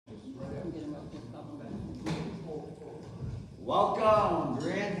Welcome,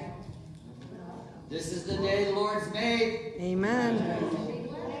 Bryn. This is the day the Lord's made. Amen.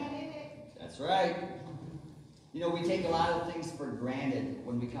 That's right. You know, we take a lot of things for granted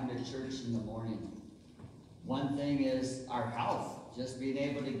when we come to church in the morning. One thing is our health, just being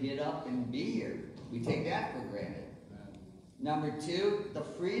able to get up and be here. We take that for granted. Number two, the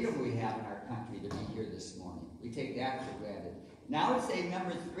freedom we have in our country to be here this morning. We take that for granted. Now I would say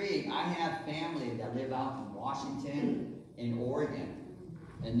number three, I have family that live out in Washington and Oregon.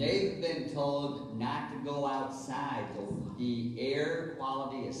 And they've been told not to go outside. The air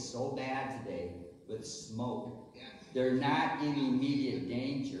quality is so bad today with smoke. They're not in immediate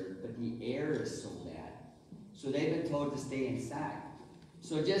danger, but the air is so bad. So they've been told to stay inside.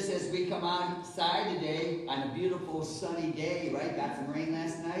 So just as we come outside today on a beautiful sunny day, right? Got some rain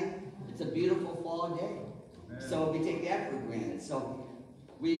last night. It's a beautiful fall day. Amen. So we take that for granted. So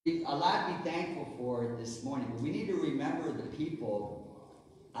a lot to be thankful for this morning. But we need to remember the people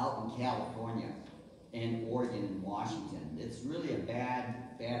out in California and Oregon and Washington. It's really a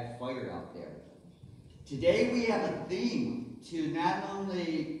bad fire out there. Today we have a theme to not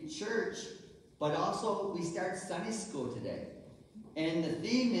only church, but also we start Sunday school today. And the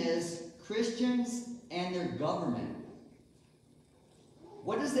theme is Christians and their government.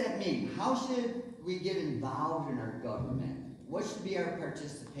 What does that mean? How should we get involved in our government? What should be our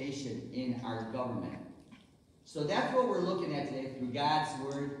participation in our government? So that's what we're looking at today through God's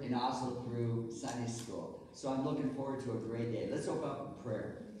Word and also through Sunday school. So I'm looking forward to a great day. Let's open up in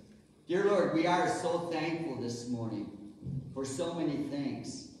prayer. Dear Lord, we are so thankful this morning for so many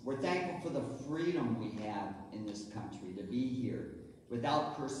things. We're thankful for the freedom we have in this country to be here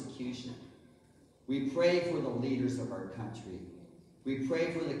without persecution. We pray for the leaders of our country. We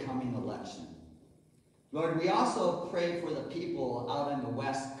pray for the coming election. Lord, we also pray for the people out on the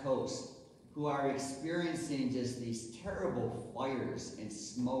West Coast who are experiencing just these terrible fires and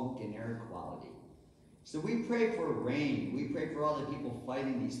smoke and air quality. So we pray for rain. We pray for all the people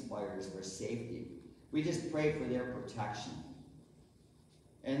fighting these fires for safety. We just pray for their protection.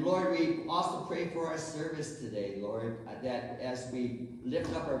 And Lord, we also pray for our service today, Lord, that as we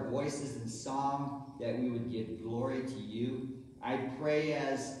lift up our voices in song, that we would give glory to you. I pray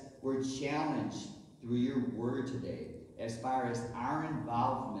as we're challenged through your word today, as far as our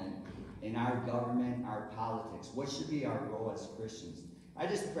involvement in our government, our politics, what should be our role as Christians. I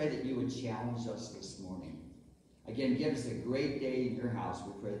just pray that you would challenge us this morning. Again, give us a great day in your house.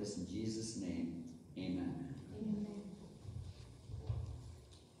 We pray this in Jesus' name. Amen. Amen.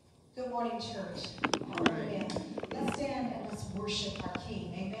 Good morning, church. Hallelujah. Let's stand and let's worship our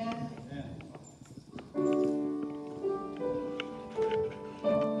King. Amen. Amen.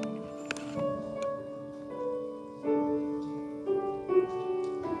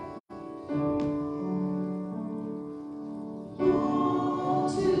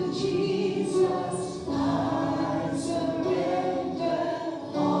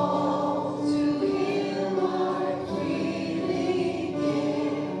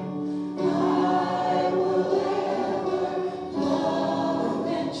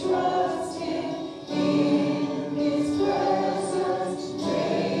 Trust.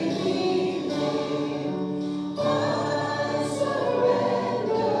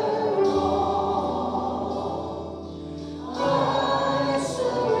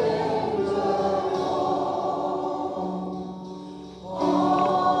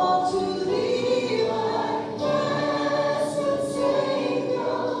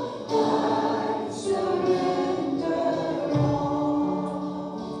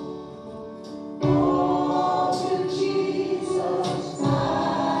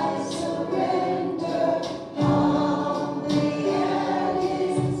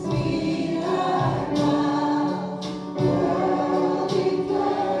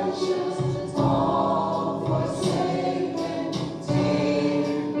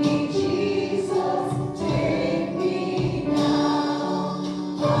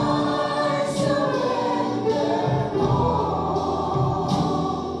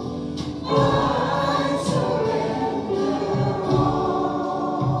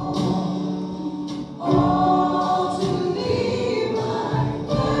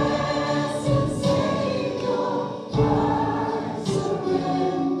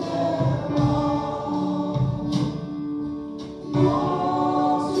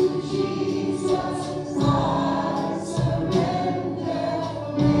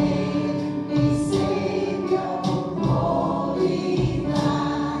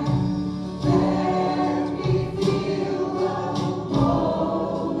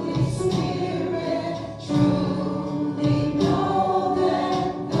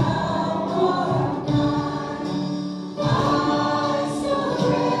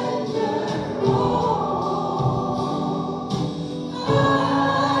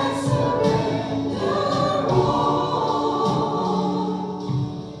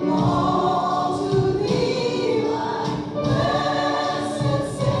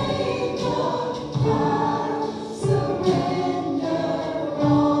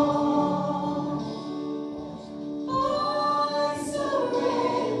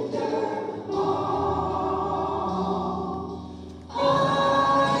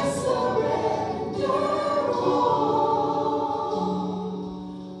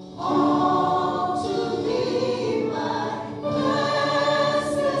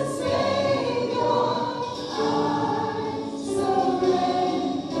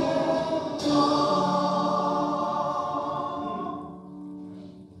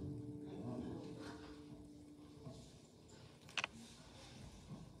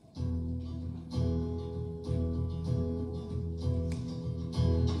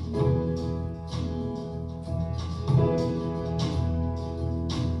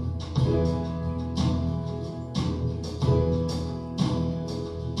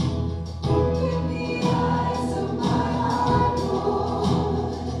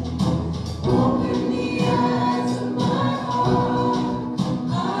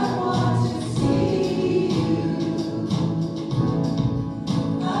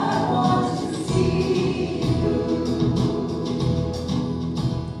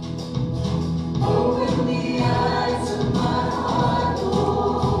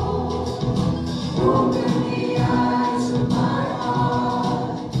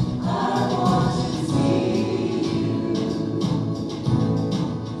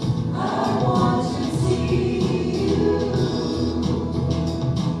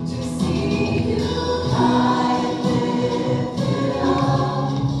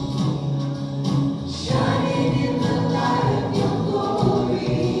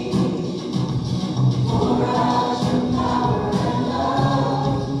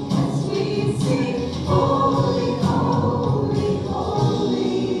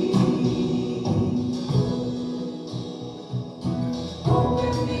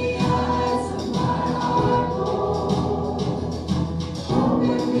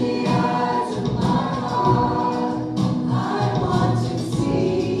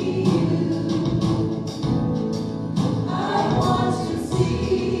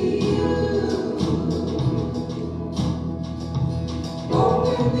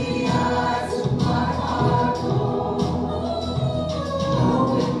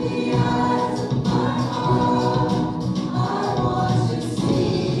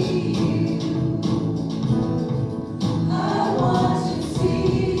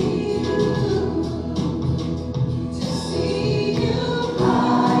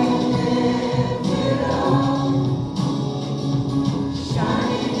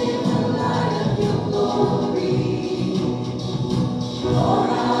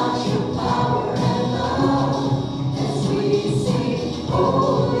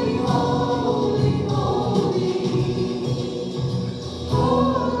 Holy,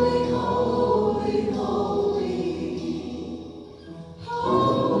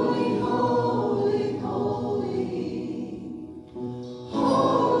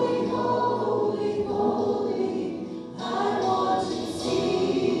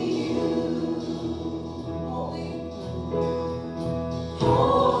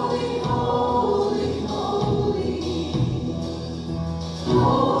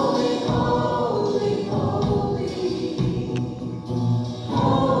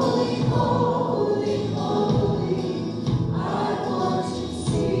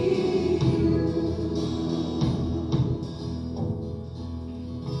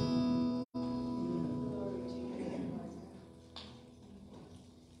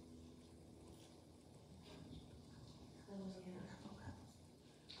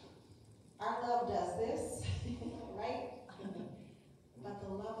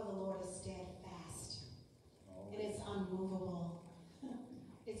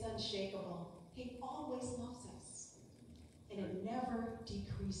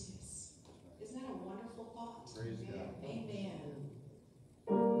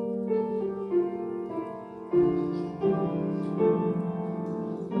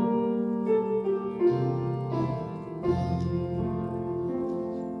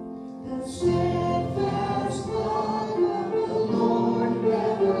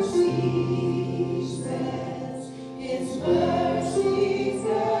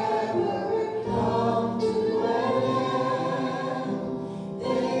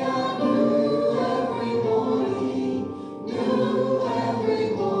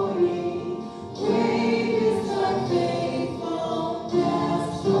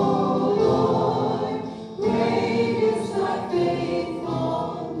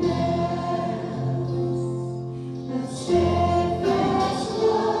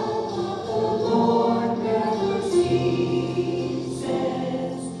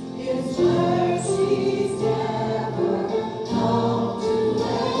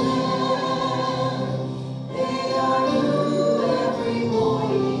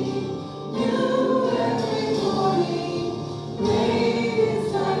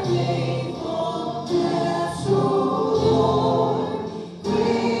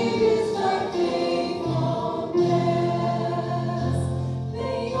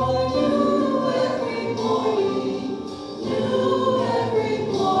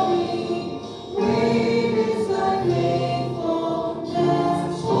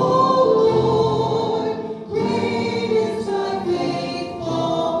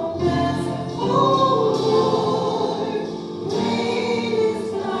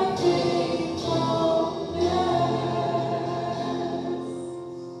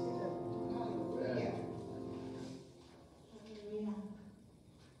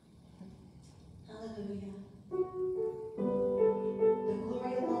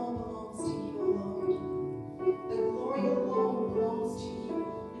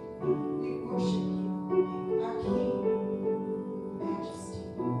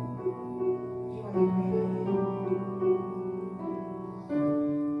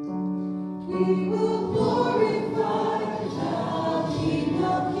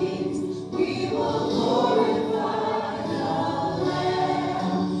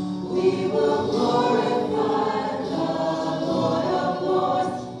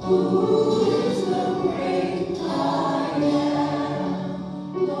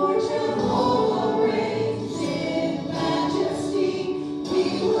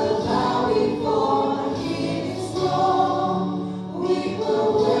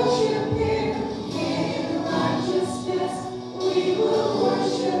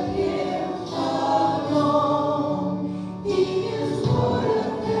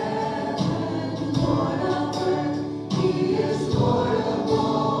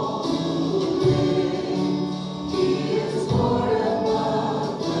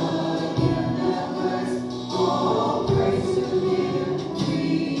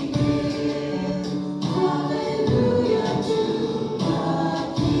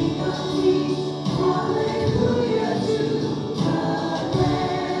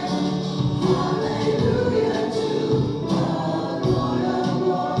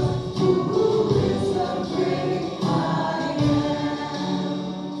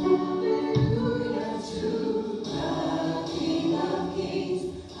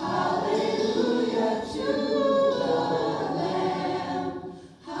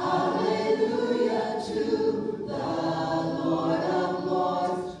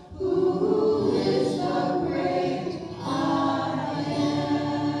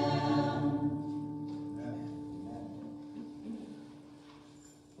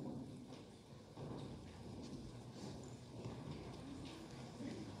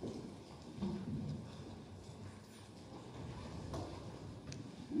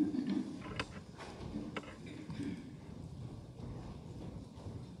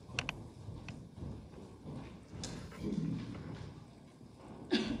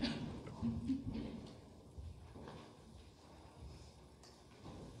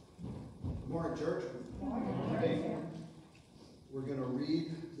 church. We're going to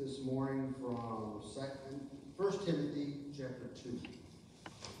read this morning from 1 Timothy chapter 2.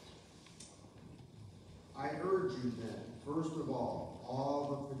 I urge you then, first of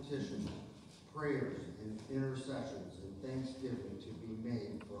all the petitions, prayers, and intercessions and thanksgiving to be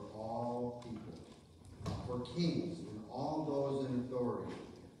made for all people, for kings and all those in authority,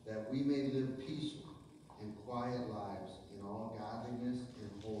 that we may live peaceful and quiet lives in all godliness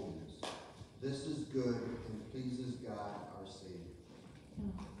and holiness. This is good and pleases God our Savior.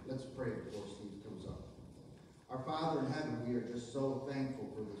 Let's pray before Steve comes up. Our Father in heaven, we are just so thankful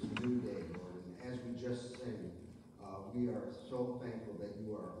for this new day, Lord. And as we just sang, we are so thankful that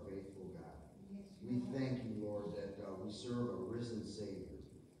you are a faithful God. We thank you, Lord, that we serve a risen Savior.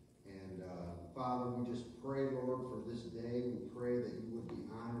 And Father, we just pray, Lord, for this day. We pray that you would be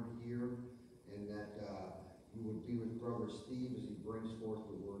honored here and that you would be with Brother Steve as he brings forth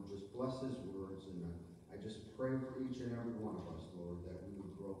the word. Just bless his words. And I just pray for each and every one of us, Lord, that we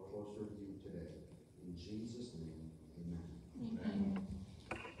would grow closer to you today. In Jesus' name, amen. Amen.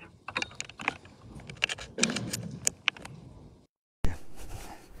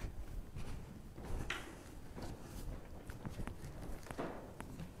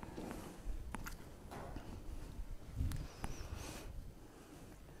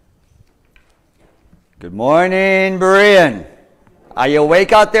 Good morning, Berean. Are you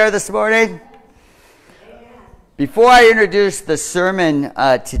awake out there this morning? Before I introduce the sermon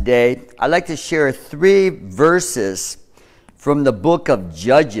today, I'd like to share 3 verses from the book of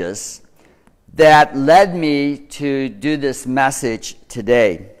Judges that led me to do this message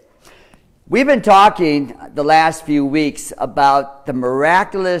today. We've been talking the last few weeks about the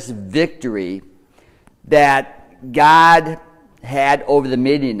miraculous victory that God had over the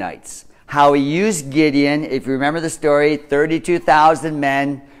Midianites. How he used Gideon, if you remember the story, 32,000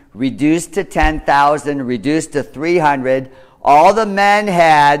 men, reduced to 10,000, reduced to 300. All the men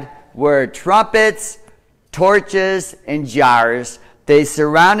had were trumpets, torches, and jars. They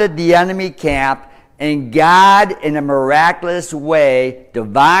surrounded the enemy camp, and God, in a miraculous way,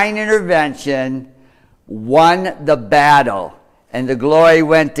 divine intervention, won the battle. And the glory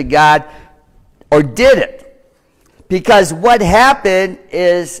went to God, or did it? Because what happened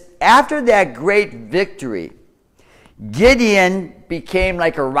is, after that great victory, Gideon became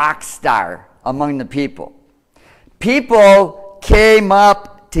like a rock star among the people. People came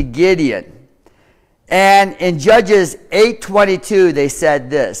up to Gideon. And in Judges 8:22, they said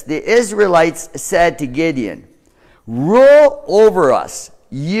this. The Israelites said to Gideon, "Rule over us,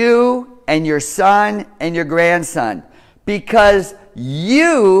 you and your son and your grandson, because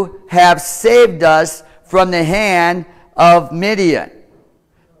you have saved us from the hand of Midian."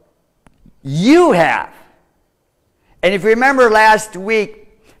 You have. And if you remember last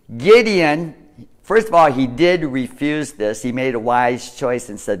week, Gideon, first of all, he did refuse this. He made a wise choice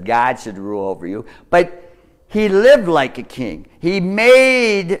and said God should rule over you. But he lived like a king. He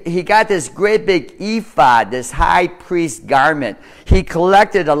got this great big ephod, this high priest garment. He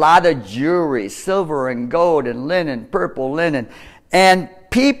collected a lot of jewelry, silver and gold and linen, purple linen. And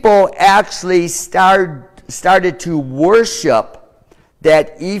people actually started to worship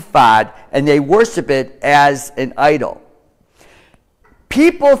that ephod, and they worship it as an idol.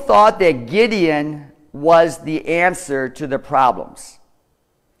 People thought that Gideon was the answer to the problems.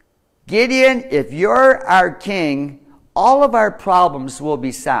 Gideon, if you're our king, all of our problems will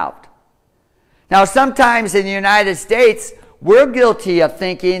be solved. Now, sometimes in the United States, we're guilty of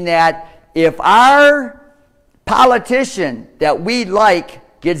thinking that if our politician that we like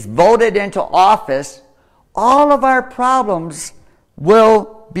gets voted into office, all of our problems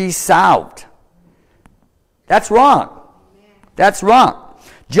will be solved. That's wrong. That's wrong.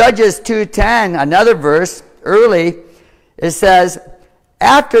 Judges 2:10, another verse, early, it says,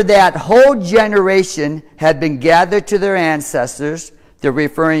 after that whole generation had been gathered to their ancestors, they're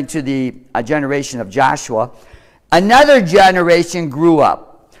referring to the generation of Joshua, another generation grew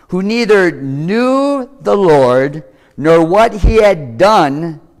up, who neither knew the Lord nor what he had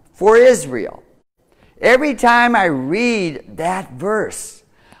done for Israel. Every time I read that verse,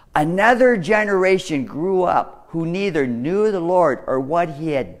 another generation grew up who neither knew the Lord or what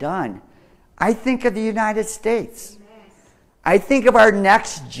he had done. I think of the United States. I think of our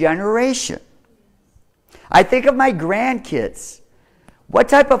next generation. I think of my grandkids. What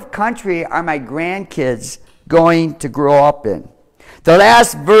type of country are my grandkids going to grow up in? The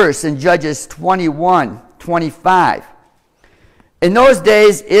last verse in Judges 21:25. In those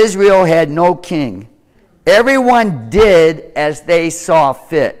days, Israel had no king. Everyone did as they saw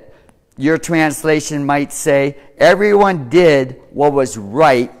fit. Your translation might say, everyone did what was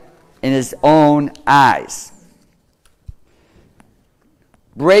right in his own eyes.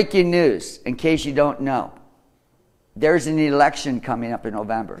 Breaking news, in case you don't know. There's an election coming up in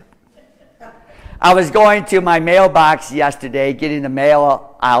November. I was going to my mailbox yesterday, getting the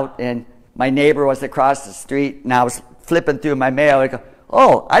mail out, and my neighbor was across the street, and I was flipping through my mail. I go,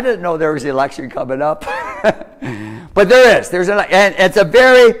 oh, I didn't know there was an election coming up. But there is. And it's a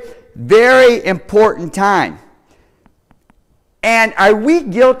very, very important time. And are we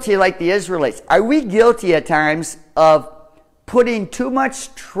guilty, like the Israelites, are we guilty at times of putting too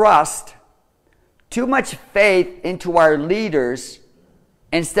much trust, too much faith into our leaders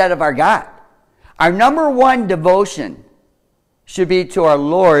instead of our God? Our number one devotion should be to our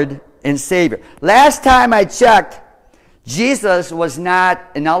Lord and Savior. Last time I checked, Jesus was not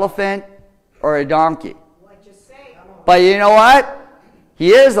an elephant or a donkey. What'd you say? But you know what? He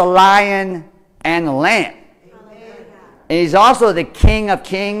is a lion and a lamb. And he's also the King of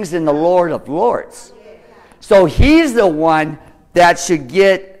Kings and the Lord of Lords. So he's the one that should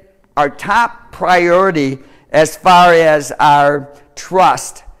get our top priority as far as our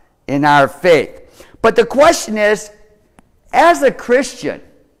trust in our faith. But the question is, as a Christian,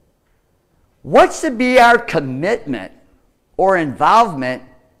 what should be our commitment or involvement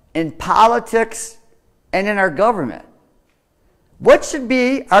in politics and in our government? What should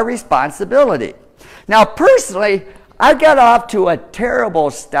be our responsibility? Now, personally, I got off to a terrible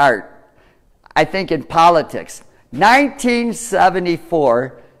start, I think, in politics.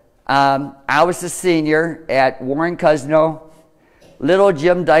 1974, I was a senior at Warren Cousino. Little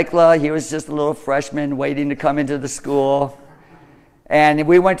Jim Dykla, he was just a little freshman waiting to come into the school. And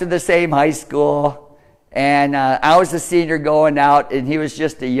we went to the same high school. And I was a senior going out, and he was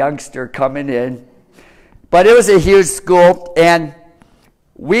just a youngster coming in. But it was a huge school, and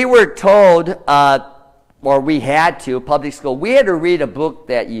we were told, or we had to, public school, we had to read a book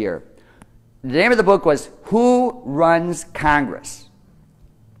that year. The name of the book was Who Runs Congress?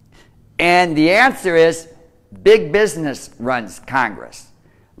 And the answer is big business runs Congress.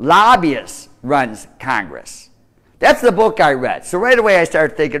 Lobbyists runs Congress. That's the book I read. So right away I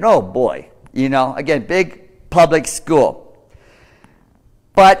started thinking, oh boy, again, big public school.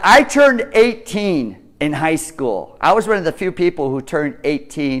 But I turned 18 in high school. I was one of the few people who turned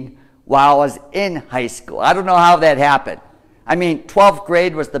 18 while I was in high school. I don't know how that happened. I mean, 12th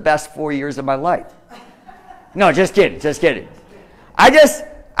grade was the best 4 years of my life. No, just kidding.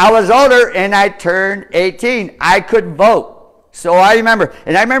 I was older and I turned 18. I could vote. So I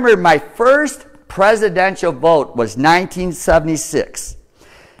remember my first presidential vote was 1976.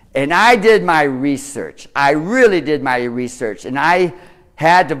 And I did my research. I really did my research. And I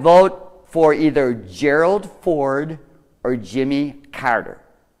had to vote for either Gerald Ford or Jimmy Carter.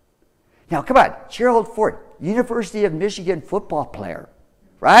 Now, come on, Gerald Ford, University of Michigan football player,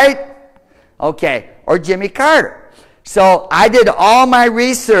 right? Okay, or Jimmy Carter. So I did all my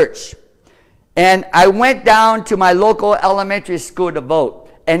research, and I went down to my local elementary school to vote.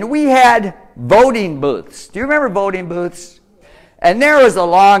 And we had voting booths. Do you remember voting booths? And there was a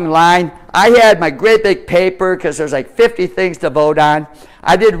long line. I had my great big paper because there's like 50 things to vote on.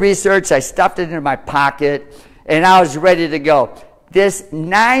 I did research. I stuffed it into my pocket, and I was ready to go. This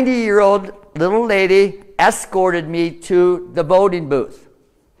 90-year-old little lady escorted me to the voting booth.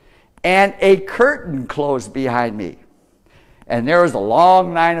 And a curtain closed behind me. And there was a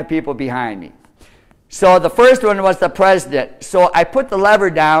long line of people behind me. So the first one was the president. So I put the lever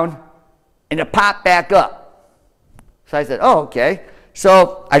down, and it popped back up. So I said, oh, okay.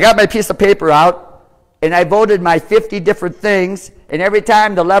 So I got my piece of paper out, and I voted my 50 different things. And every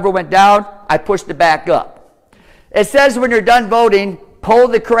time the lever went down, I pushed it back up. It says when you're done voting, pull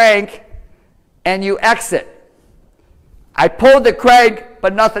the crank, and you exit. I pulled the crank,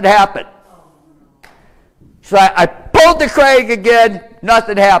 but nothing happened. So I pulled the crank again,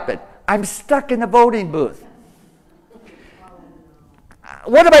 nothing happened. I'm stuck in the voting booth.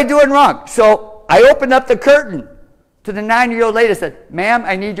 What am I doing wrong? So I opened up the curtain to the 9-year-old lady and said, ma'am,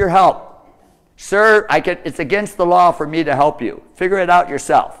 I need your help. Sir, it's against the law for me to help you. Figure it out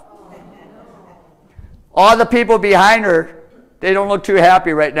yourself. All the people behind her, they don't look too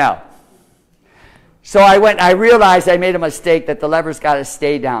happy right now. So I realized I made a mistake, that the lever's got to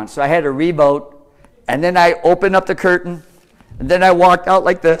stay down. So I had to re-vote. And then I opened up the curtain. And then I walked out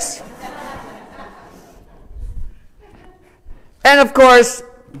like this. And of course,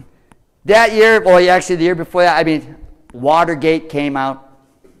 that year, actually the year before that, Watergate came out.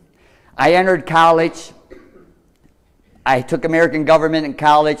 I entered college. I took American government in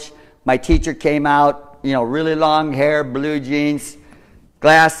college. My teacher came out, really long hair, blue jeans,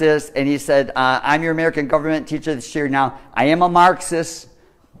 glasses, and he said, I'm your American government teacher this year. Now, I am a Marxist,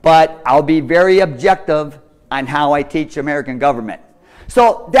 but I'll be very objective on how I teach American government.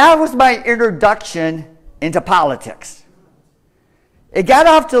 So that was my introduction into politics. It got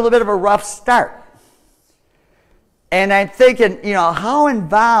off to a little bit of a rough start. And I'm thinking, how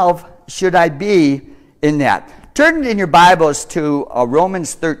involved should I be in that? Turn in your Bibles to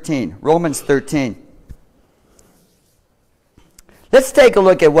Romans 13. Romans 13. Let's take a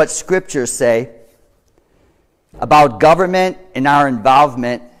look at what scriptures say about government and our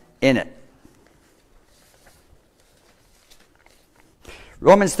involvement in it.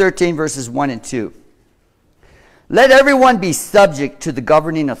 Romans 13, verses 1 and 2. Let everyone be subject to the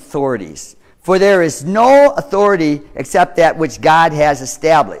governing authorities, for there is no authority except that which God has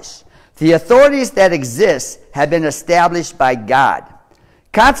established. The authorities that exist have been established by God.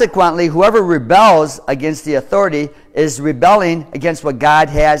 Consequently, whoever rebels against the authority is rebelling against what God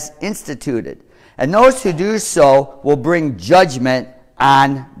has instituted. And those who do so will bring judgment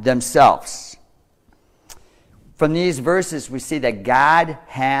on themselves. From these verses, we see that God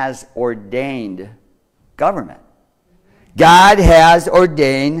has ordained government. God has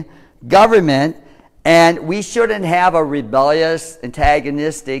ordained government, and we shouldn't have a rebellious,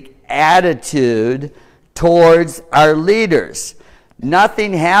 antagonistic attitude towards our leaders.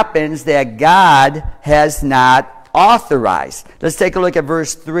 Nothing happens that God has not authorized. Let's take a look at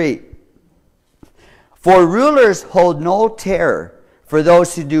verse 3. For rulers hold no terror for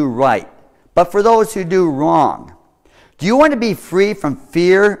those who do right, but for those who do wrong. Do you want to be free from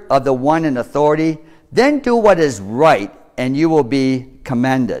fear of the one in authority? Then do what is right, and you will be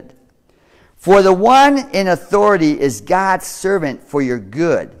commended. For the one in authority is God's servant for your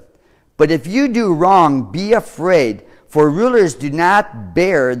good. But if you do wrong, be afraid, for rulers do not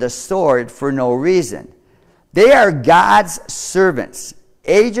bear the sword for no reason. They are God's servants,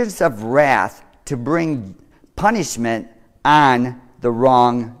 agents of wrath to bring punishment on the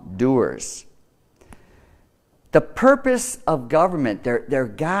wrongdoers. The purpose of government, they're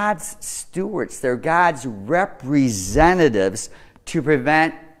God's stewards, they're God's representatives to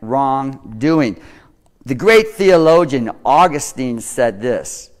prevent wrongdoing. The great theologian Augustine said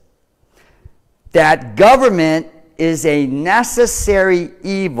this, that government is a necessary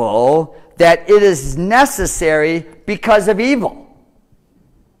evil, that it is necessary because of evil.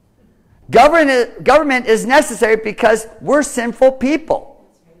 Government is necessary because we're sinful people.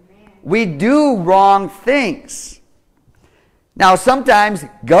 We do wrong things. Now, sometimes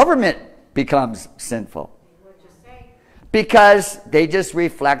government becomes sinful because they just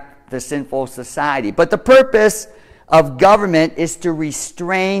reflect the sinful society. But the purpose of government is to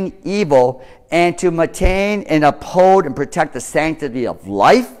restrain evil and to maintain and uphold and protect the sanctity of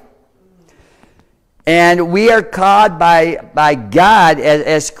life. And we are called by God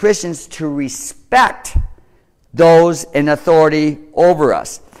as Christians to respect those in authority over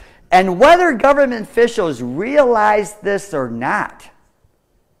us. And whether government officials realize this or not,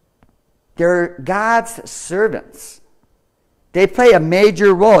 they're God's servants. They play a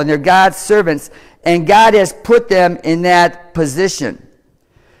major role, and they're God's servants, and God has put them in that position.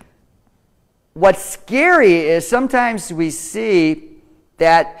 What's scary is sometimes we see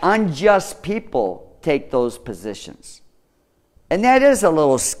that unjust people take those positions. And that is a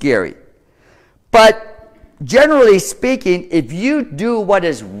little scary. But generally speaking, if you do what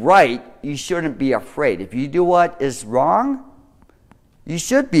is right, you shouldn't be afraid. If you do what is wrong, you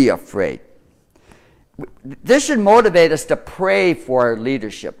should be afraid. This should motivate us to pray for our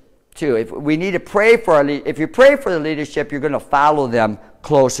leadership too. If we need to pray for if you pray for the leadership, you're going to follow them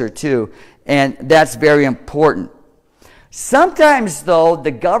closer too, and that's very important. Sometimes, though, the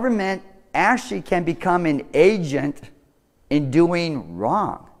government actually can become an agent in doing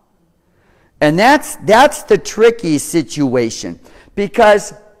wrong. And that's the tricky situation,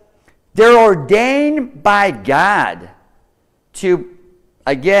 because they're ordained by God to,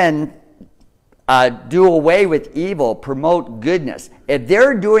 again, do away with evil, promote goodness. If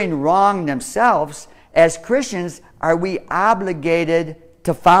they're doing wrong themselves, as Christians, are we obligated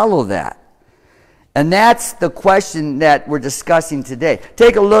to follow that? And that's the question that we're discussing today.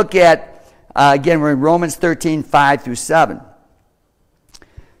 Take a look at, again, we're in Romans 13, 5 through 7.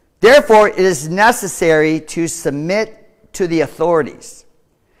 Therefore, it is necessary to submit to the authorities,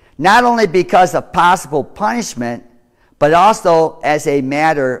 not only because of possible punishment, but also as a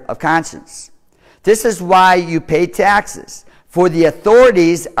matter of conscience. This is why you pay taxes, for the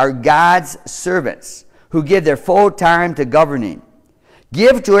authorities are God's servants who give their full time to governing.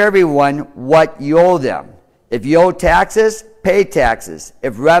 Give to everyone what you owe them. If you owe taxes, pay taxes.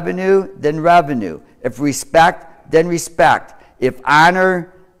 If revenue, then revenue. If respect, then respect. If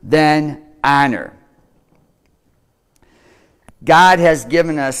honor, then honor. God has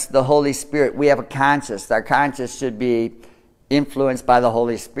given us the Holy Spirit. We have a conscience. Our conscience should be influenced by the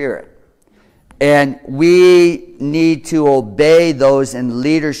Holy Spirit. And we need to obey those in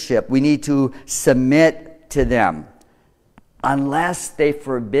leadership. We need to submit to them unless they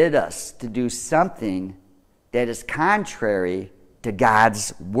forbid us to do something that is contrary to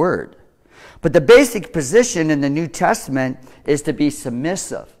God's word. But the basic position in the New Testament is to be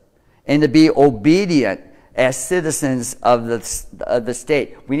submissive and to be obedient as citizens of the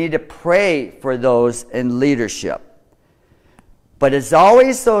state. We need to pray for those in leadership. But it's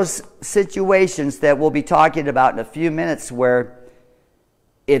always those situations that we'll be talking about in a few minutes where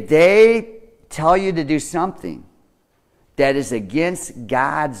if they tell you to do something that is against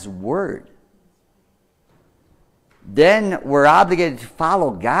God's word, then we're obligated to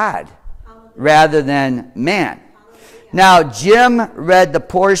follow God rather than man. Now, Jim read the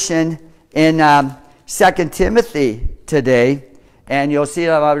portion in 2 Timothy today, and you'll see it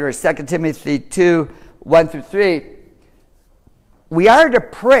over 2 Timothy 2, 1 through 3. We are to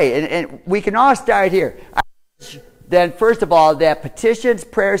pray, and we can all start here. Then, first of all, that petitions,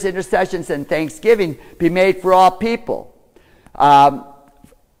 prayers, intercessions, and thanksgiving be made for all people.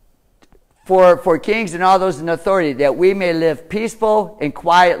 For kings and all those in authority, that we may live peaceful and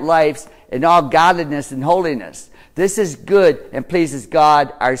quiet lives in all godliness and holiness. This is good and pleases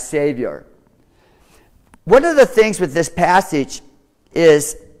God, our Savior. One of the things with this passage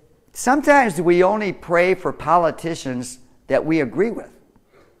is sometimes we only pray for politicians that we agree with.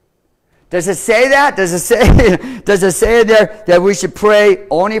 Does it say that? Does it say there that we should pray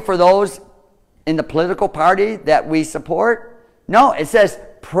only for those in the political party that we support? No, it says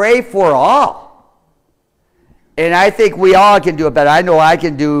pray for all. And I think we all can do it better. I know I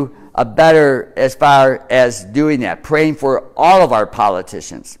can do a better as far as doing that, praying for all of our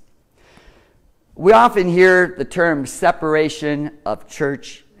politicians. We often hear the term separation of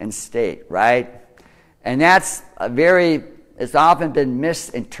church and state, right? And that's it's often been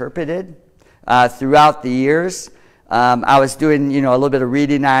misinterpreted throughout the years. I was doing, a little bit of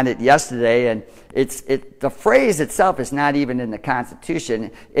reading on it yesterday, and the phrase itself is not even in the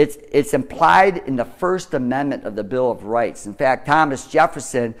Constitution. It's implied in the First Amendment of the Bill of Rights. In fact, Thomas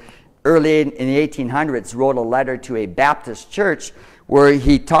Jefferson, early in the 1800s, wrote a letter to a Baptist church where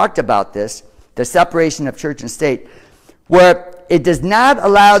he talked about this, the separation of church and state, where it does not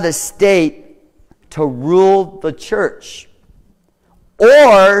allow the state to rule the church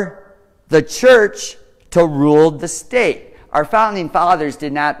or the church to rule the state. Our founding fathers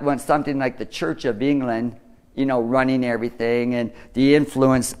did not want something like the Church of England, running everything and the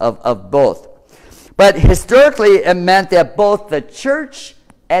influence of both. But historically, it meant that both the church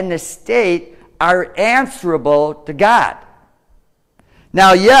and the state are answerable to God.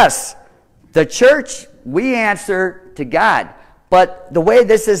 Now, yes, the church, we answer to God. But the way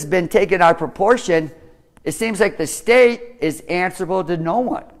this has been taken out of proportion, it seems like the state is answerable to no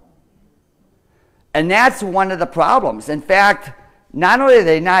one. And that's one of the problems. In fact, not only are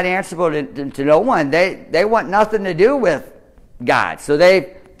they not answerable to no one, they want nothing to do with God. So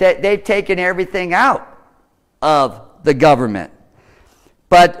they've taken everything out of the government.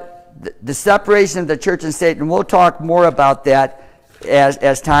 But the separation of the church and state, and we'll talk more about that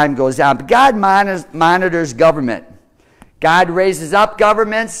as time goes on. But God monitors government. God raises up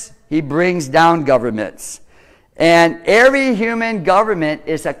governments. He brings down governments. And every human government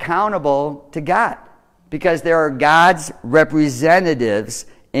is accountable to God because there are God's representatives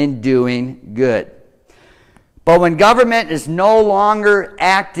in doing good. But when government is no longer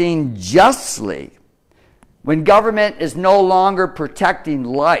acting justly, when government is no longer protecting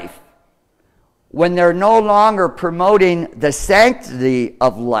life, when they're no longer promoting the sanctity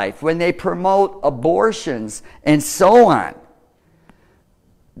of life, when they promote abortions and so on,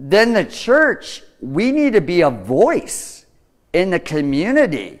 then the church, we need to be a voice in the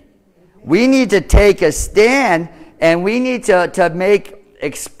community. We need to take a stand, and we need to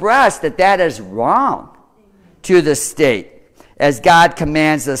express that is wrong to the state, as God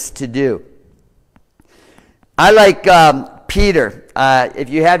commands us to do. I like Peter. If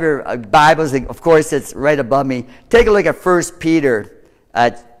you have your Bibles, of course, it's right above me. Take a look at 1 Peter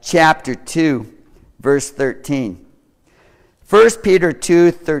chapter 2, verse 13. 1 Peter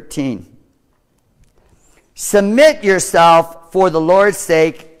 2:13. Submit yourself for the Lord's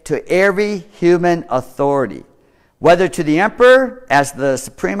sake to every human authority, whether to the emperor as the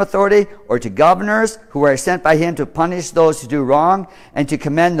supreme authority or to governors who are sent by him to punish those who do wrong and to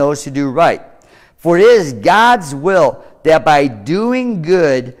commend those who do right. For it is God's will that by doing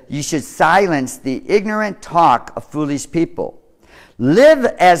good you should silence the ignorant talk of foolish people. Live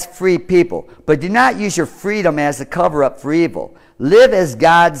as free people, but do not use your freedom as a cover-up for evil. Live as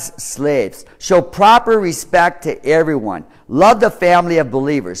God's slaves. Show proper respect to everyone. Love the family of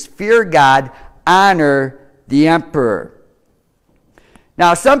believers. Fear God. Honor the emperor.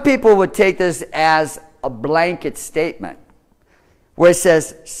 Now, some people would take this as a blanket statement where it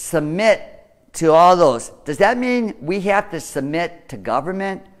says, submit to all those. Does that mean we have to submit to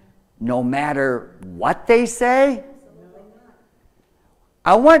government no matter what they say?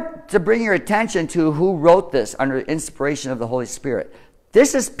 I want to bring your attention to who wrote this under inspiration of the Holy Spirit.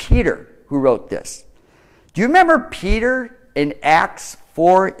 This is Peter who wrote this. Do you remember Peter in Acts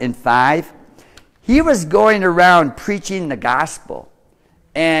 4 and 5? He was going around preaching the gospel,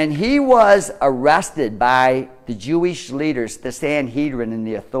 and he was arrested by the Jewish leaders, the Sanhedrin and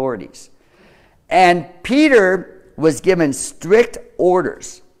the authorities. And Peter was given strict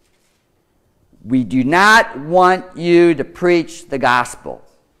orders. We do not want you to preach the gospel.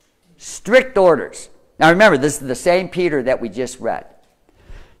 Strict orders. Now remember, this is the same Peter that we just read.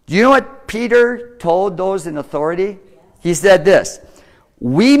 Do you know what Peter told those in authority? He said this,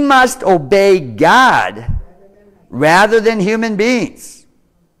 we must obey God rather than human beings.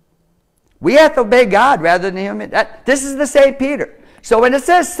 We have to obey God rather than human. This is the same Peter. So when it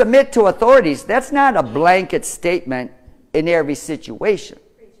says submit to authorities, that's not a blanket statement in every situation.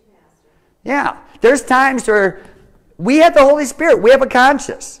 Yeah, there's times where we have the Holy Spirit. We have a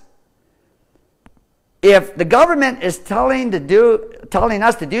conscience. If the government is telling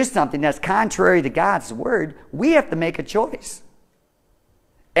us to do something that's contrary to God's word, we have to make a choice.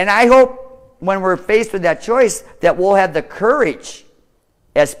 And I hope when we're faced with that choice that we'll have the courage,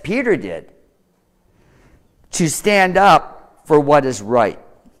 as Peter did, to stand up for what is right.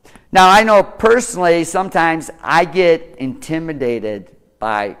 Now, I know personally sometimes I get intimidated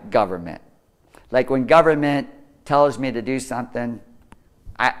by government. Like when government tells me to do something,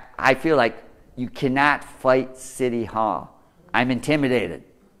 I feel like you cannot fight City Hall. I'm intimidated.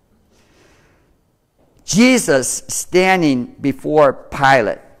 Jesus standing before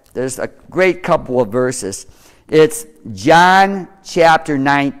Pilate. There's a great couple of verses. It's John chapter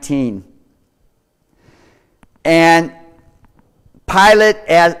 19. And Pilate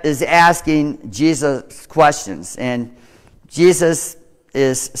is asking Jesus questions. And Jesus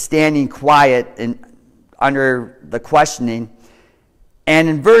is standing quiet under the questioning. And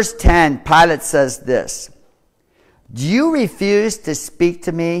in verse 10, Pilate says this, do you refuse to speak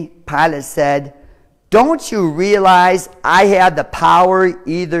to me? Pilate said, don't you realize I have the power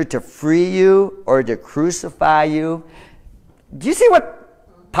either to free you or to crucify you? Do you see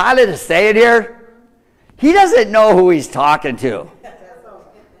what Pilate is saying here? He doesn't know who he's talking to.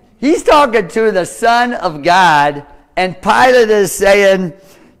 He's talking to the Son of God, and Pilate is saying,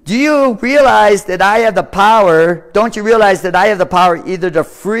 do you realize that I have the power? Don't you realize that I have the power either to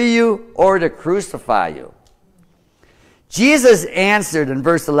free you or to crucify you? Jesus answered in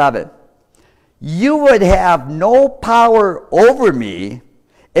verse 11, you would have no power over me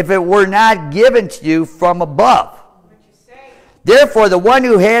if it were not given to you from above. Therefore, the one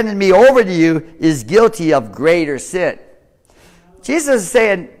who handed me over to you is guilty of greater sin. Jesus is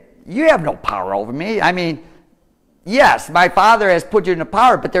saying, you have no power over me. I mean, yes, my Father has put you in the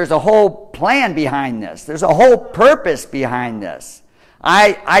power, but there's a whole plan behind this. There's a whole purpose behind this.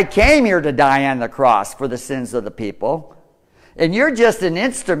 I came here to die on the cross for the sins of the people. And you're just an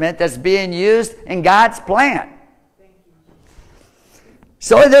instrument that's being used in God's plan.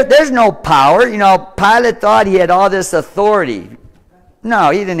 So there's no power. You know, Pilate thought he had all this authority.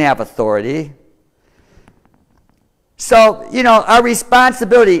 No, he didn't have authority. So, you know, our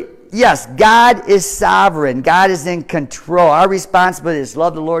responsibility, yes, God is sovereign. God is in control. Our responsibility is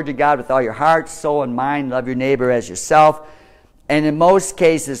love the Lord your God with all your heart, soul, and mind. Love your neighbor as yourself. And in most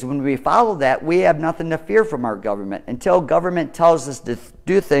cases, when we follow that, we have nothing to fear from our government until government tells us to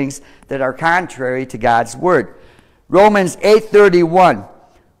do things that are contrary to God's word. Romans 8:31.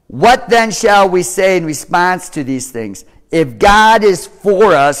 What then shall we say in response to these things? If God is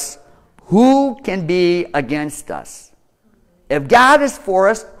for us, who can be against us? If God is for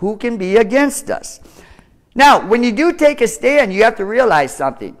us, who can be against us? Now, when you do take a stand, you have to realize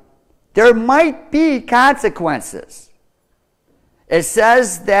something. There might be consequences. It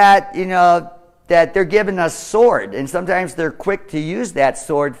says that, you know, that they're given a sword, and sometimes they're quick to use that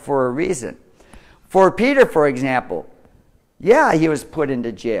sword for a reason. For Peter, for example, yeah, he was put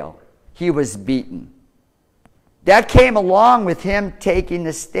into jail. He was beaten. That came along with him taking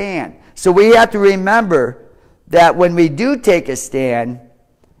the stand. So we have to remember that when we do take a stand,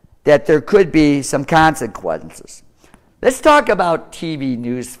 that there could be some consequences. Let's talk about TV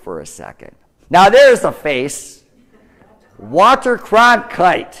news for a second. Now, there's a face. Walter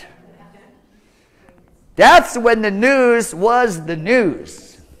Cronkite. That's when the news was the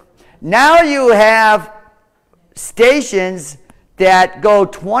news. Now you have stations that go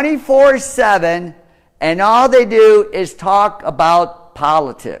 24/7 and all they do is talk about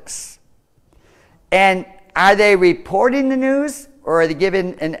politics. And are they reporting the news or are they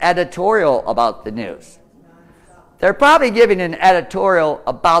giving an editorial about the news? They're probably giving an editorial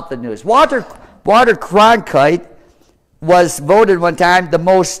about the news. Walter Cronkite was voted one time the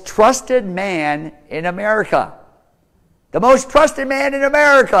most trusted man in America. The most trusted man in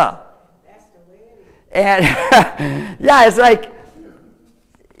America. That's the way it is. And yeah, it's like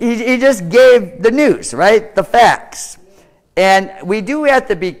he just gave the news, right? The facts. And we do have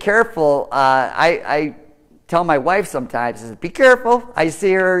to be careful. I tell my wife sometimes, I say, be careful. I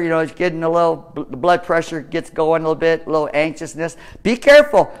see her, she's getting a little, the blood pressure gets going a little bit, a little anxiousness. Be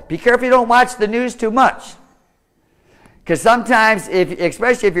careful. Be careful you don't watch the news too much. Because sometimes,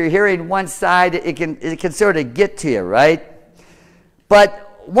 especially if you're hearing one side, it can sort of get to you, right?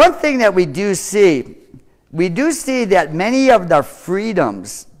 But one thing that we do see that many of the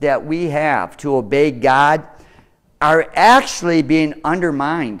freedoms that we have to obey God are actually being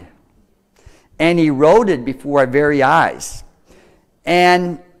undermined and eroded before our very eyes.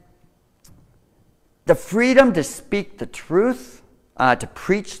 And the freedom to speak the truth, to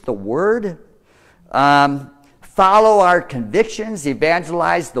preach the word, follow our convictions,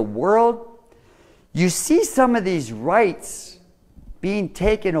 evangelize the world. You see some of these rights being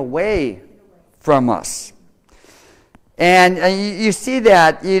taken away from us. And you see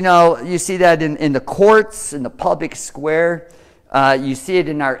that, you see that in the courts, in the public square. You see it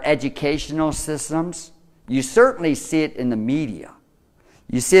in our educational systems. You certainly see it in the media.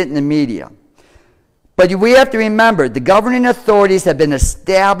 You see it in the media. But we have to remember, the governing authorities have been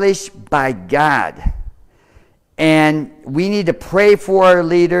established by God. And we need to pray for our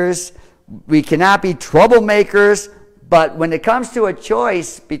leaders. We cannot be troublemakers, but when it comes to a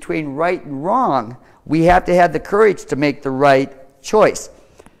choice between right and wrong, we have to have the courage to make the right choice.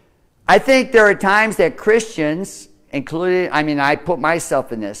 I think there are times that Christians, I put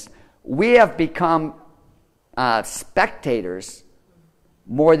myself in this, we have become spectators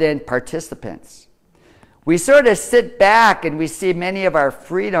more than participants. We sort of sit back and we see many of our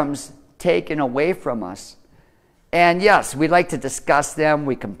freedoms taken away from us. And yes, we like to discuss them,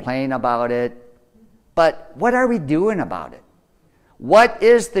 we complain about it, but what are we doing about it? What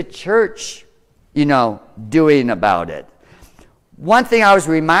is the church, doing about it? One thing I was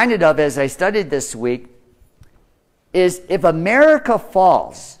reminded of as I studied this week is if America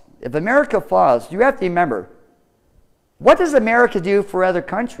falls, you have to remember, what does America do for other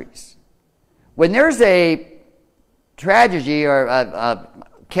countries? When there's a tragedy or a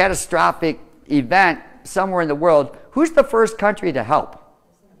catastrophic event somewhere in the world, who's the first country to help?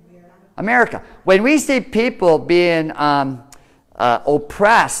 America. When we see people being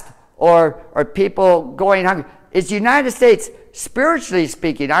oppressed or people going hungry, it's the United States, spiritually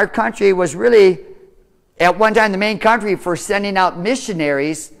speaking, our country was really, at one time, the main country for sending out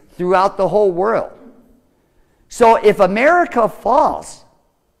missionaries throughout the whole world. So if America falls,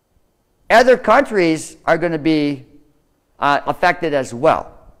 other countries are going to be affected as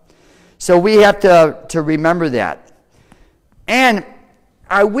well. So we have to remember that. And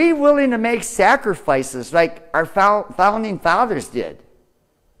are we willing to make sacrifices like our founding fathers did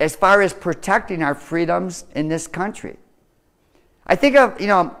as far as protecting our freedoms in this country? I think of,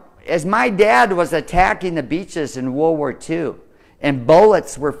 as my dad was attacking the beaches in World War II and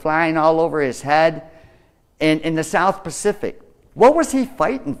bullets were flying all over his head in the South Pacific, what was he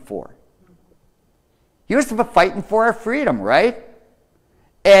fighting for? He was fighting for our freedom, right?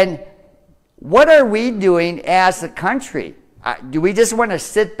 And what are we doing as a country? Do we just want to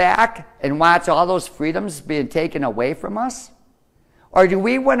sit back and watch all those freedoms being taken away from us? Or do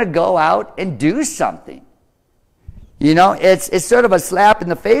we want to go out and do something? It's sort of a slap in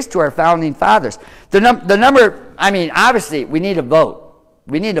the face to our founding fathers. Obviously, we need to vote.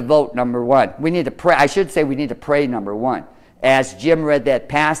 We need to vote, number one. We need to pray. I should say we need to pray, number one. As Jim read that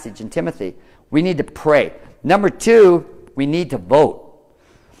passage in Timothy, we need to pray. Number two, we need to vote.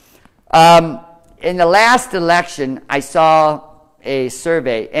 In the last election, I saw a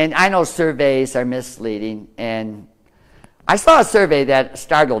survey, and I know surveys are misleading, and I saw a survey that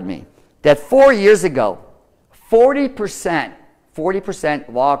startled me, that 4 years ago, 40%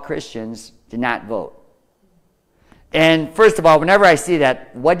 of all Christians did not vote. And first of all, whenever I see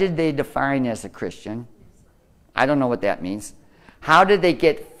that, what did they define as a Christian? I don't know what that means. How did they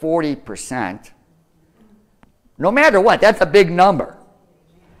get 40%? No matter what, that's a big number.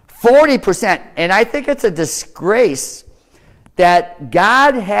 40%. And I think it's a disgrace that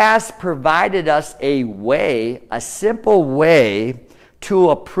God has provided us a way, a simple way,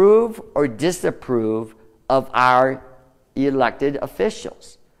 to approve or disapprove of our elected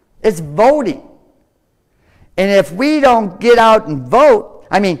officials. It's voting. And if we don't get out and vote,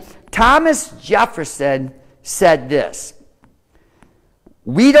 Thomas Jefferson said this: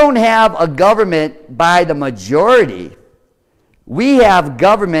 we don't have a government by the majority. We have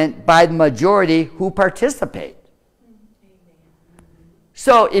government by the majority who participate.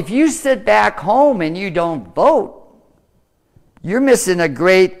 So if you sit back home and you don't vote, you're missing a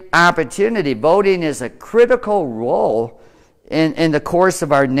great opportunity. Voting is a critical role in the course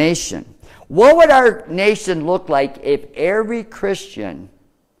of our nation. What would our nation look like if every Christian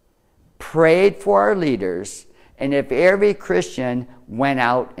prayed for our leaders and if every Christian went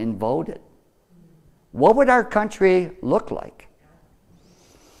out and voted? What would our country look like?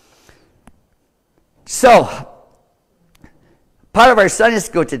 So, part of our Sunday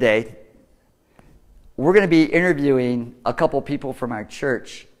school today, we're going to be interviewing a couple people from our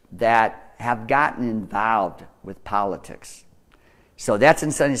church that have gotten involved with politics. So that's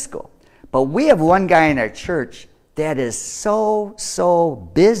in Sunday school. But we have one guy in our church that is so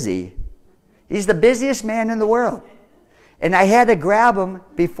busy. He's the busiest man in the world. And I had to grab him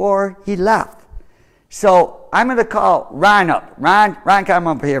before he left. So I'm going to call Ron up. Ron, come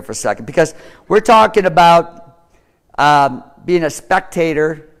up here for a second, because we're talking about being a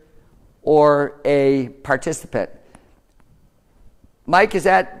spectator or a participant. Mike, is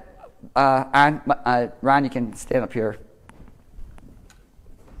that on? Ron, you can stand up here.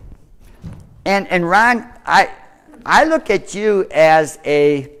 And Ron, I look at you as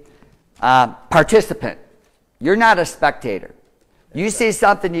a participant. You're not a spectator. You see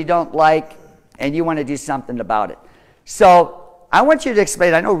something you don't like, and you want to do something about it. So I want you to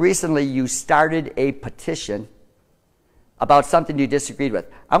explain. I know recently you started a petition about something you disagreed with.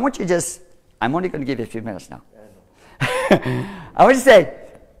 I want you to I'm only going to give you a few minutes now. I want you to say,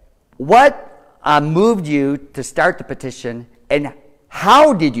 what moved you to start the petition, and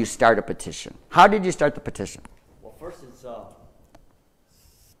how did you start a petition? How did you start the petition? Well, first it's got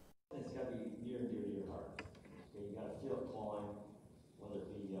to be near and dear to your heart. Okay, you got to feel it calling, whether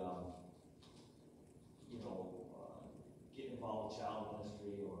it be getting involved with child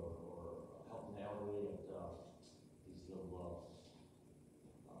ministry or helping the elderly at these little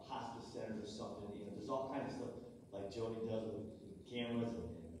hospice centers or something. There's all kinds of stuff like Jody does with cameras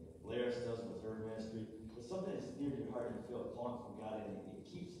and Laris does with her ministry. But something that's near to your heart and you feel a calling from God, and it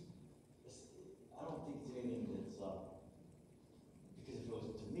keeps. I don't think it's anything that's because if it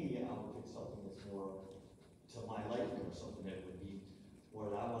was to me, I would pick something that's more to my liking, or something that would be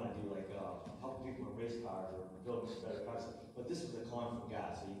what I want to do, like helping people in race cars or building better cars. But this is the calling from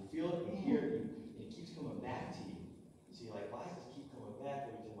God, so you feel it, you hear it, and it keeps coming back to you. So you're like, why does this keep coming back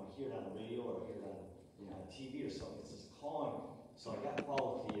every time I hear it on the radio or hear it on TV or something? It's this calling. So I got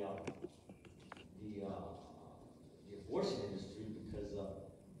involved with the abortion industry because of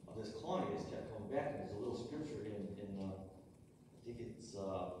this calling. It just kept coming back. And there's a little scripture in I think it's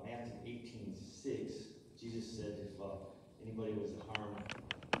Matthew 18:6. Jesus said, if anybody was harmed,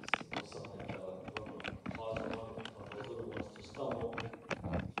 something like cause one of those little ones to stumble,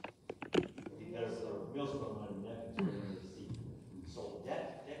 it'd be better for a millstone on the neck and turn into the sea. So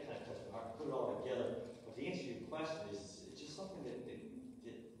that kind of touched my heart. Put it all together. But to answer your question, it's just something that you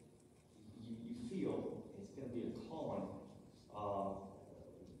feel. It's going to be a calling.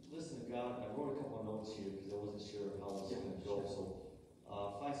 Listen to God. I wrote a couple of notes here because I wasn't sure how it was going to go. So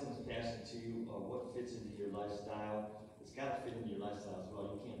find something's passion to you, what fits into your lifestyle. It's got to fit into your lifestyle as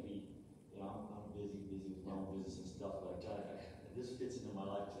well. You can't be, I'm busy with my own business and stuff, but this fits into my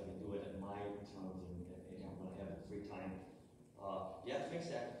life because I can do it at my terms and when I have free time. You have to make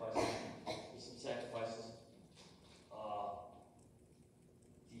sacrifices. There's some sacrifices.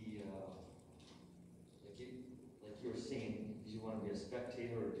 Like you were saying, do you want to be a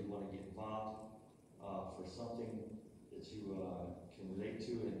spectator or do you want to get involved for something that you can relate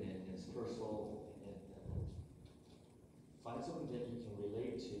to and it's personal? And find something that you can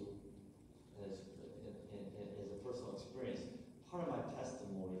relate to as a personal experience. Part of my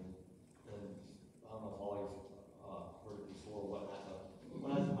testimony, and I don't know if all you've heard it before or whatnot, but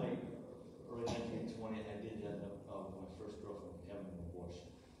when I was in my early 19 and 20, I did end up with my first girlfriend having an abortion.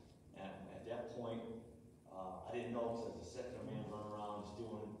 And at that point, I didn't know because as a secular man running around just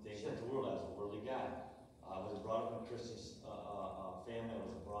doing things like the world, I was a worldly guy. I was brought up in a Christian family. I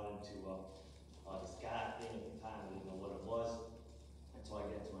was brought into this God thing at the time. I didn't know what it was until I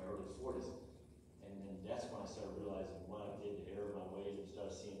got to my early 40s. And then that's when I started realizing what I did to err my ways and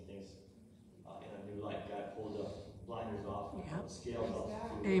started seeing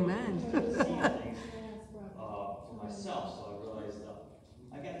Amen. See things for myself, so I realized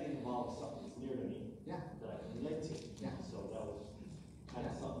I got to get involved with something that's near to me Yeah, that I can relate to. Yeah. So that was kind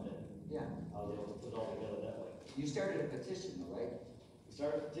of something that yeah. I was able to put all together that way. You started a petition, though, right? We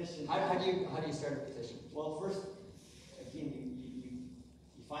started a petition. How do you start a petition? Well, first, again, you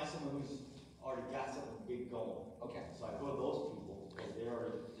find someone who's already got something big going. Okay. So I go to those people because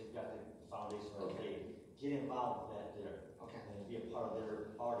they've got the foundation already Okay. laid. Get involved with that there. Okay. And be a part of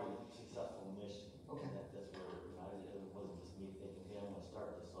their already successful mission. Okay. And that's where, it wasn't just me thinking, hey, I'm gonna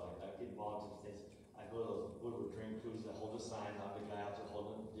start this. So I get involved in things. I go to those Woodward Dream Cruises, I hold a sign, I'm the guy out there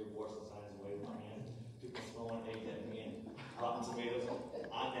holding the abortion signs, waving my hand. People throwing eggs at me and rotten tomatoes.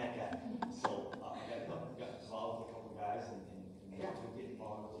 I'm that guy. So I got involved with a couple guys and Yeah. to get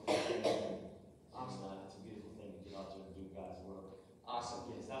involved with the community. It's a beautiful thing to get out there and do God's work. Awesome.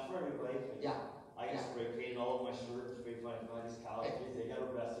 Again, it's not for everybody. Yeah. I get spray painted all over my shirt, spray painted by these college kids, they got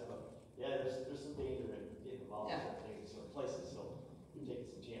arrested, but yeah, there's some danger in getting involved in certain things in certain places, so we're taking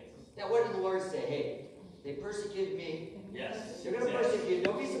some chances. Now, what did the Lord say? Hey, they persecuted me. Yes. They're going to persecute you.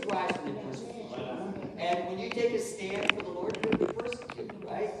 Don't be surprised when they persecute you. And when you take a stand for the Lord, you're going to be persecuted,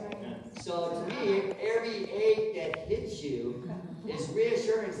 right? So to me, every egg that hits you is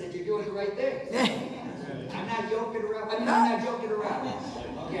reassurance that you're doing the right thing. I'm not joking around. I'm not joking around.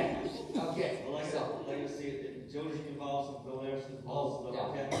 Okay. Okay. Well, like I say, Jody's involved, some Bill Anderson involved,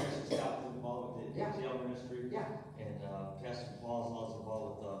 Pat Anderson Scott is involved with the jail ministry. Yeah. And Pastor Paul is also involved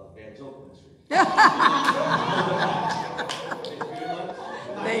with the bad joke ministry.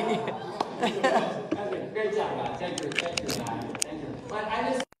 Thank you. Great job, God. Thank you. Thank you, God. Thank you. But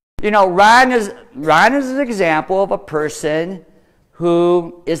I just. You know, Ron is an example of a person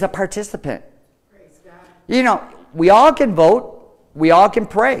who is a participant. You know, we all can vote, we all can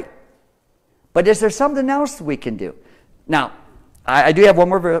pray. But is there something else we can do? Now, I do have one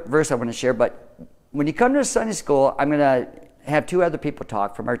more verse I want to share, but when you come to Sunday school, I'm going to have two other people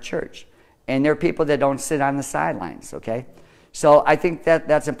talk from our church. And they're people that don't sit on the sidelines, okay? So I think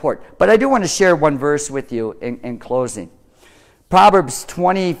that's important. But I do want to share one verse with you in closing. Proverbs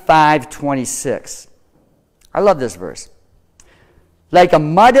 25:26. I love this verse. Like a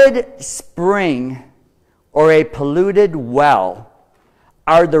mudded spring or a polluted well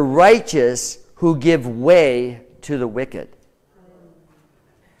are the righteous who give way to the wicked.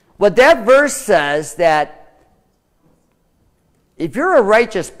 What that verse says that if you're a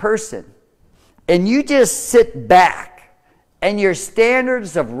righteous person and you just sit back and your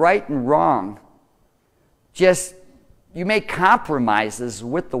standards of right and wrong you make compromises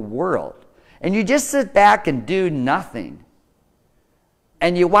with the world and you just sit back and do nothing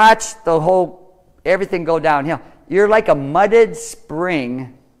and you watch everything go downhill, you're like a mudded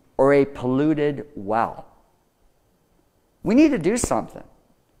spring or a polluted well. We need to do something.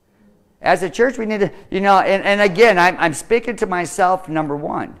 As a church, we need to, and again, I'm speaking to myself, number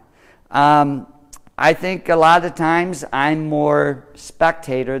one. I think a lot of the times I'm more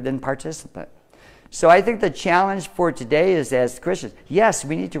spectator than participant. So I think the challenge for today is, as Christians, yes,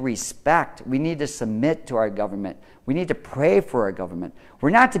 we need to respect. We need to submit to our government. We need to pray for our government.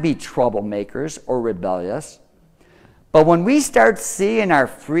 We're not to be troublemakers or rebellious. But when we start seeing our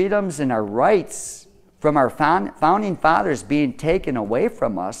freedoms and our rights from our founding fathers being taken away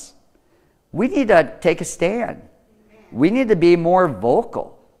from us, we need to take a stand. We need to be more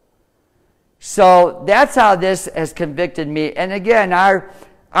vocal. So that's how this has convicted me. And again, our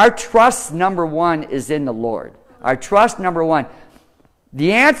trust, number one, is in the Lord. Our trust, number one.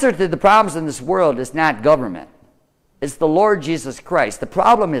 The answer to the problems in this world is not government. It's the Lord Jesus Christ. The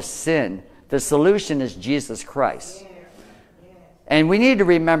problem is sin. The solution is Jesus Christ. And we need to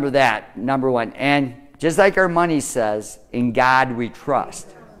remember that, number one. And just like our money says, in God we trust.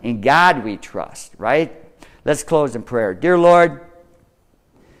 In God we trust, right? Let's close in prayer. Dear Lord,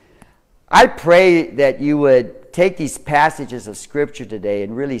 I pray that you would take these passages of Scripture today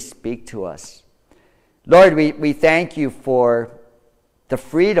and really speak to us. Lord, we thank you for the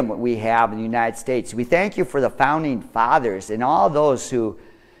freedom that we have in the United States. We thank you for the founding fathers and all those who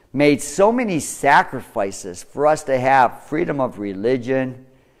made so many sacrifices for us to have freedom of religion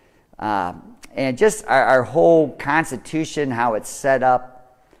and just our whole Constitution, how it's set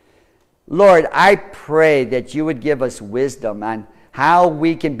up. Lord, I pray that you would give us wisdom on how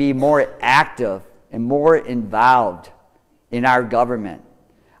we can be more active and more involved in our government.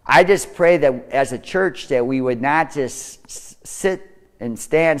 I just pray that as a church that we would not just sit and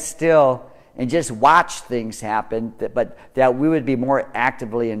stand still and just watch things happen, but that we would be more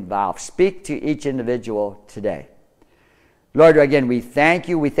actively involved. Speak to each individual today. Lord, again, we thank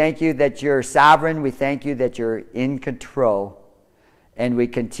you. We thank you that you're sovereign. We thank you that you're in control. And we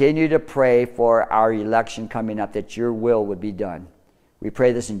continue to pray for our election coming up, that your will would be done. We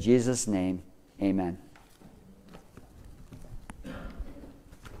pray this in Jesus' name. Amen.